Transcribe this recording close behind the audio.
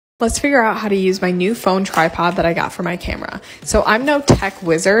Let's figure out how to use my new phone tripod that I got for my camera. So I'm no tech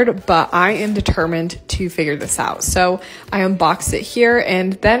wizard, but I am determined to figure this out. So I unboxed it here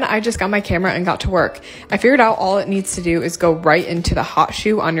and then I just got my camera and got to work. I figured out all it needs to do is go right into the hot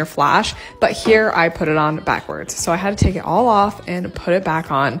shoe on your flash, but here I put it on backwards. So I had to take it all off and put it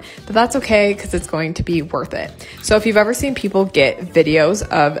back on, but that's okay because it's going to be worth it. So if you've ever seen people get videos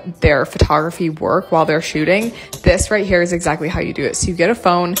of their photography work while they're shooting, this right here is exactly how you do it. So you get a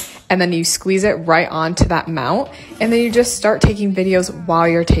phone and then you squeeze it right onto that mount and then you just start taking videos while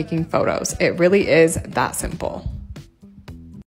you're taking photos. It really is that simple.